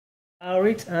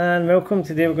Alright, and welcome.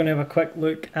 Today we're going to have a quick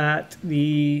look at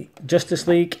the Justice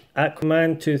League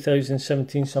Aquaman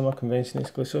 2017 Summer Convention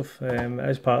exclusive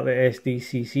as part of the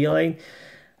SDCC line,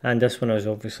 and this one is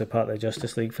obviously part of the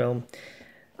Justice League film.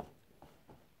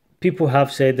 People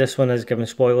have said this one is giving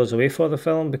spoilers away for the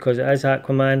film because it is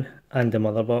Aquaman and the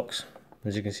Motherbox,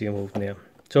 as you can see I'm holding there.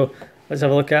 So let's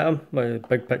have a look at him, a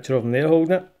big picture of him there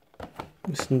holding it.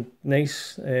 It's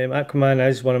nice. Aquaman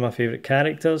is one of my favourite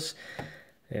characters.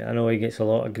 I know he gets a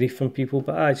lot of grief from people,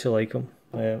 but I actually like him.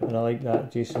 And I like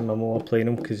that Jason Momoa playing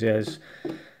him because he is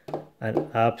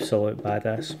an absolute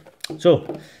badass.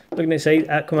 So, looking inside,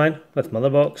 Aquaman with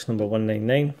Motherbox, number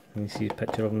 199. And you see a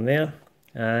picture of him there.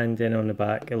 And then on the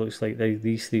back, it looks like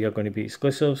these three are going to be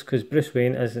exclusives because Bruce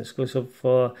Wayne is an exclusive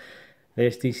for the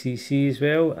SDCC as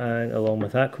well, and along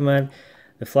with Aquaman.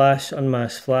 The Flash,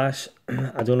 Unmasked Flash,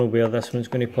 I don't know where this one's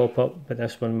going to pop up, but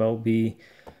this one will be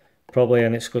probably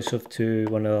an exclusive to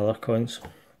one of the other cons.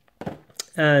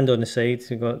 And on the side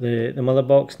we've got the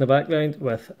Motherbox in the background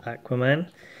with Aquaman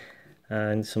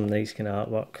and some nice kind of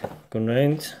artwork going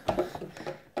round.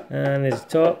 And there's the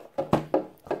top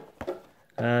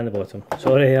and the bottom.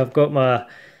 Sorry, I've got my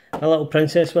little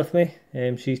princess with me.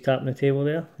 She's tapping the table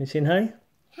there. You saying hi?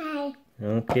 Hi.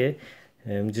 Okay,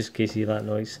 just in case you hear that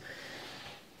noise.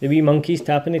 The wee monkey's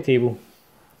tapping the table.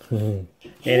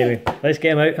 Anyway, let's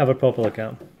get him out, have a proper look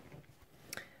at him.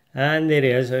 And there he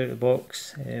is out of the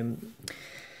box.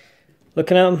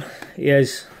 Looking at him, he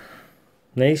is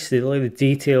nice. The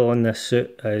detail on this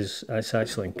suit is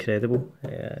actually incredible.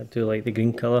 I do like the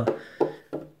green colour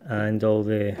and all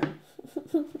the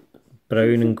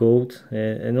brown and gold.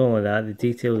 And not only that, the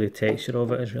detail, the texture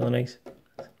of it is really nice.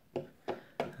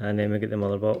 And then we get the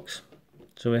Motherbox.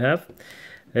 So we have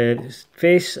his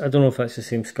face. I don't know if that's the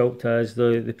same sculpt as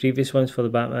the previous ones for the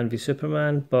Batman v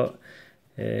Superman, but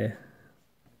it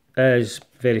is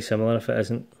very similar if it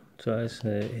isn't. So it is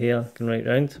hair going right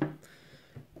round.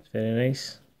 It's very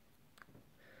nice.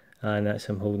 And that's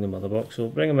him holding the Motherbox. So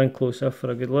bring him in closer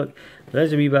for a good look. There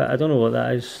is a wee bit, I don't know what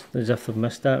that is, as if they've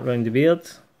missed that round the beard,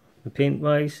 the paint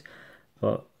wise.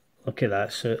 But look at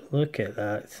that suit, look at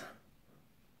that.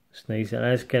 It's nice,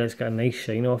 it's got a nice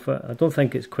shine off it. I don't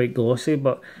think it's quite glossy,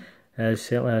 but it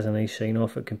certainly has a nice shine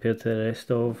off it compared to the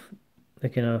rest of the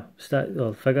kind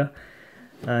of figure.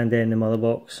 And then the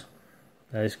Motherbox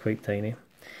is quite tiny.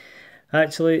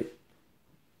 Actually,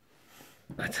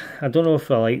 I don't know if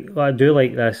I like, well, I do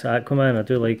like this Aquaman, I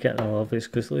do like it and I love this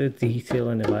because look at the detail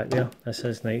in the back there, this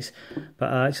is nice.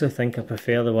 But I actually think I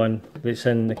prefer the one that's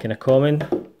in the kind of common,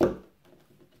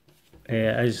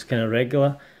 is kind of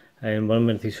regular, and one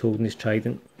where he's holding his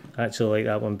trident. I actually like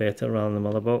that one better rather than the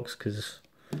Motherbox because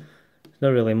there's not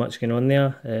really much going on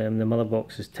there. The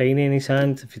Motherbox is tiny in his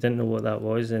hand. If you didn't know what that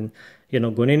was, then you're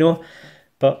not going to know.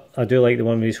 But I do like the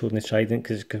one where he's holding his trident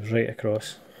because it goes right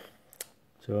across.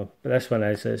 So, but this one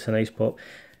it's a nice pop.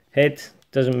 Head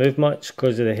doesn't move much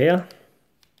because of the hair,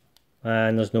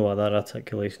 and there's no other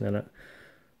articulation in it.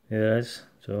 There is.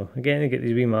 So again, you get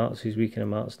these wee marks, these wee kind of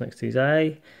marks next to his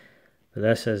eye. But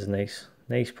this is nice.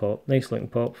 Nice pop, nice looking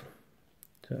pop.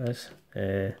 So it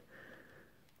is.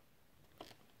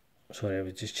 Sorry, I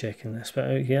was just checking this bit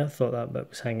out here. I thought that bit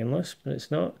was hanging loose, but it's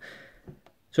not.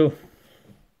 So,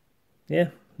 yeah,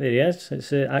 there he is.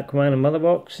 It's Aquaman and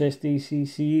Motherbox,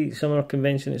 SDCC Summer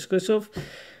Convention exclusive.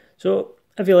 So,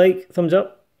 if you like, thumbs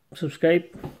up, subscribe.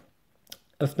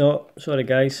 If not, sorry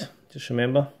guys, just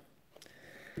remember,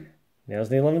 there's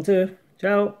Neil 11 too.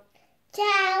 Ciao!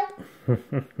 Ciao!